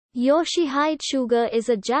Yoshihide Suga is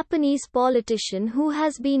a Japanese politician who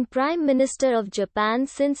has been Prime Minister of Japan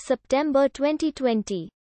since September 2020.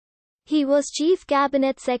 He was Chief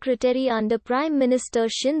Cabinet Secretary under Prime Minister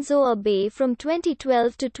Shinzo Abe from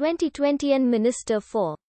 2012 to 2020 and Minister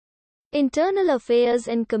for Internal Affairs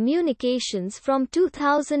and Communications from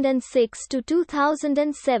 2006 to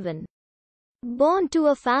 2007. Born to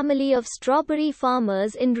a family of strawberry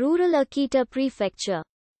farmers in rural Akita Prefecture,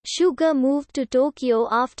 Suga moved to Tokyo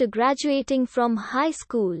after graduating from high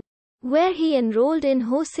school, where he enrolled in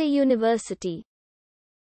Hosei University.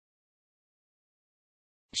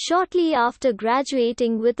 Shortly after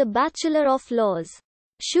graduating with a Bachelor of Laws,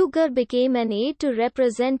 Suga became an aide to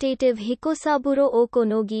Representative Hikosaburo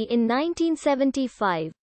Okonogi in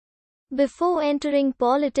 1975. Before entering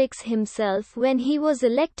politics himself when he was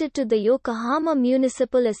elected to the Yokohama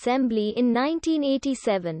Municipal Assembly in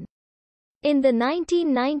 1987. In the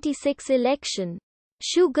 1996 election,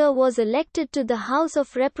 Suga was elected to the House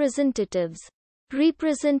of Representatives,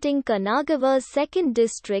 representing Kanagawa's 2nd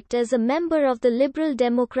District as a member of the Liberal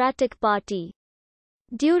Democratic Party.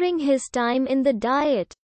 During his time in the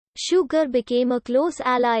Diet, Suga became a close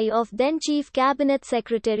ally of then Chief Cabinet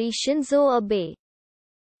Secretary Shinzo Abe.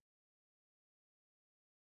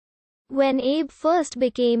 When Abe first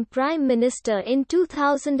became Prime Minister in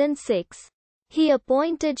 2006, he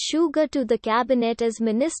appointed Suga to the cabinet as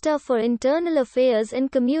Minister for Internal Affairs and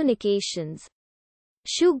Communications.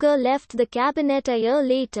 Suga left the cabinet a year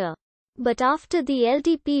later, but after the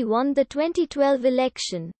LDP won the 2012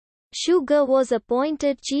 election, Suga was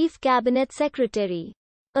appointed Chief Cabinet Secretary,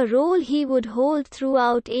 a role he would hold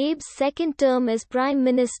throughout Abe's second term as Prime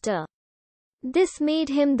Minister. This made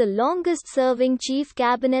him the longest-serving Chief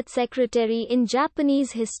Cabinet Secretary in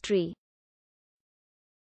Japanese history.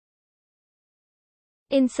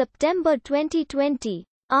 In September 2020,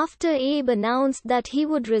 after Abe announced that he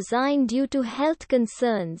would resign due to health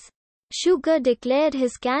concerns, Suga declared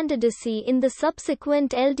his candidacy in the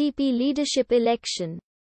subsequent LDP leadership election.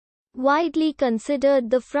 Widely considered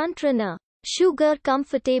the frontrunner, Suga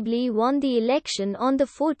comfortably won the election on the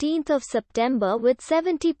 14th of September with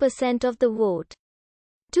 70% of the vote.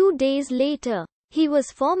 2 days later, he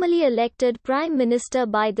was formally elected Prime Minister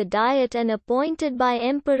by the Diet and appointed by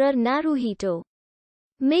Emperor Naruhito,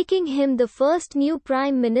 making him the first new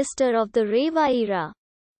Prime Minister of the Reiwa era.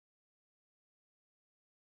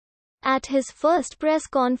 At his first press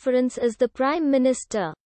conference as the Prime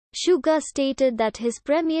Minister, Suga stated that his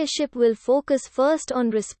premiership will focus first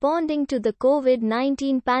on responding to the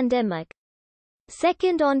COVID-19 pandemic,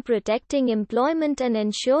 second on protecting employment and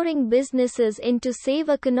ensuring businesses into safe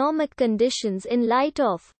economic conditions in light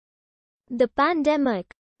of the pandemic,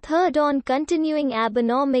 third on continuing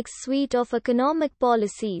Abenomics' suite of economic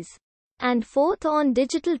policies, and fourth on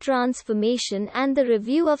digital transformation and the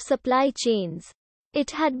review of supply chains. It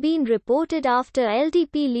had been reported after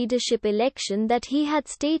LDP leadership election that he had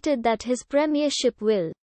stated that his premiership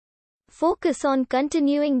will focus on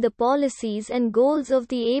continuing the policies and goals of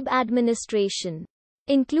the Abe administration,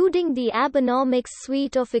 including the Abenomics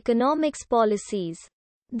suite of economics policies,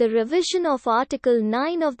 the revision of Article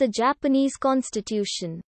 9 of the Japanese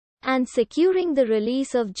Constitution, and securing the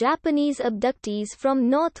release of Japanese abductees from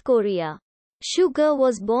North Korea. Suga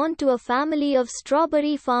was born to a family of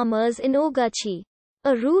strawberry farmers in Ogachi,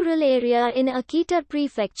 a rural area in Akita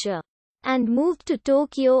Prefecture, and moved to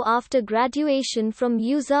Tokyo after graduation from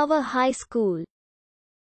Yuzawa High School.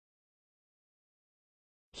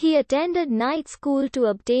 He attended night school to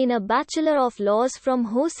obtain a Bachelor of Laws from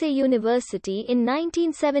Hosei University in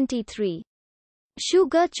 1973.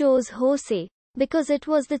 Suga chose Hosei because it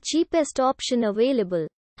was the cheapest option available,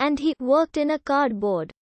 and he worked in a cardboard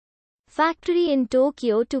factory in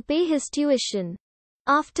Tokyo to pay his tuition.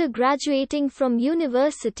 After graduating from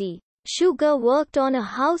university, Suga worked on a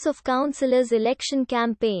House of Councillors election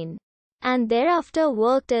campaign, and thereafter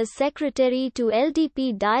worked as secretary to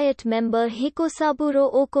LDP Diet member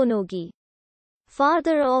Hikosaburo Okonogi,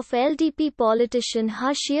 father of LDP politician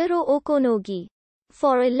Hashiro Okonogi,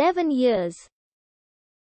 for 11 years.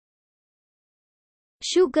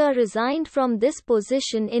 Suga resigned from this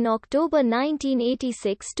position in October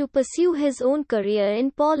 1986 to pursue his own career in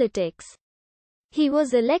politics. He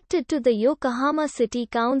was elected to the Yokohama City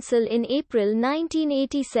Council in April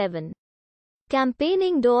 1987,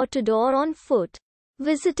 campaigning door-to-door on foot,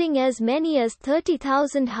 visiting as many as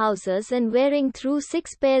 30,000 houses and wearing through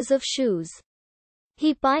 6 pairs of shoes.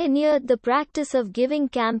 He pioneered the practice of giving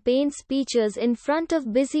campaign speeches in front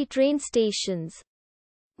of busy train stations,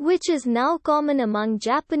 which is now common among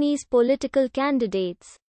Japanese political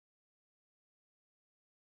candidates.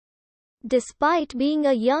 Despite being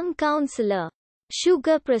a young councillor,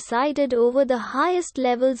 Suga presided over the highest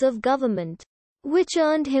levels of government, which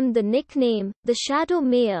earned him the nickname, the Shadow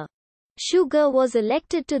Mayor. Suga was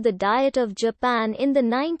elected to the Diet of Japan in the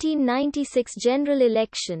 1996 general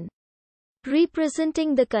election,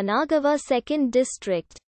 representing the Kanagawa 2nd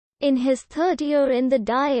District. In his third year in the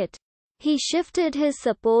Diet, he shifted his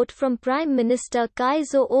support from Prime Minister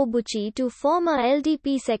Kaizo Obuchi to former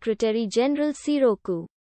LDP Secretary General Shiroku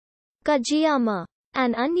Kajiyama,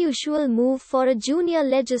 an unusual move for a junior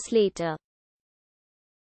legislator.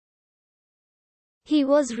 He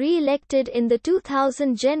was re-elected in the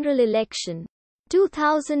 2000 general election,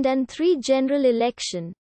 2003 general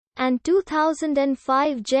election, and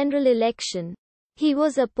 2005 general election. He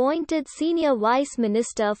was appointed Senior Vice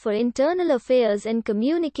Minister for Internal Affairs and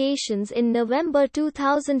Communications in November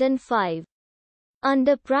 2005.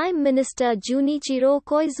 Under Prime Minister Junichiro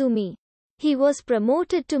Koizumi, he was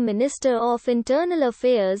promoted to Minister of Internal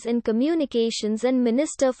Affairs and Communications and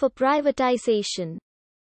Minister for Privatization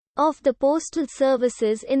of the Postal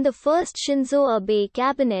Services in the first Shinzo Abe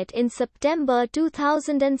cabinet in September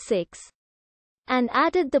 2006. And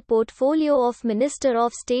added the portfolio of Minister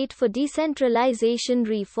of State for Decentralization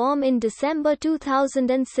Reform in December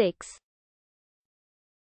 2006.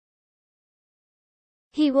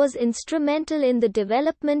 He was instrumental in the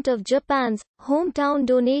development of Japan's hometown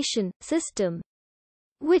donation system,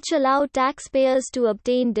 which allowed taxpayers to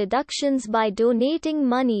obtain deductions by donating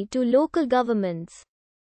money to local governments.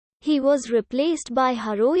 He was replaced by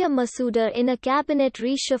Haruya Masuda in a cabinet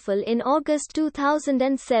reshuffle in August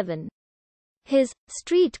 2007. His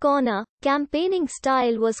street corner campaigning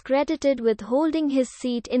style was credited with holding his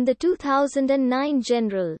seat in the 2009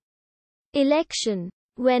 general election,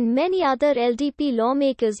 when many other LDP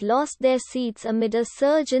lawmakers lost their seats amid a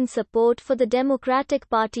surge in support for the Democratic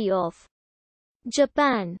Party of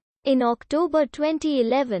Japan. In October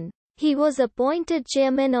 2011, he was appointed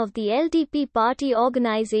chairman of the LDP party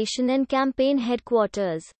organization and campaign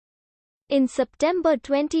headquarters. In September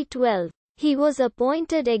 2012, he was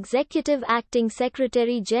appointed Executive Acting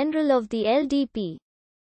Secretary General of the LDP.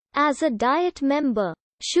 As a Diet member,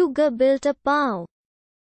 Suga built a POW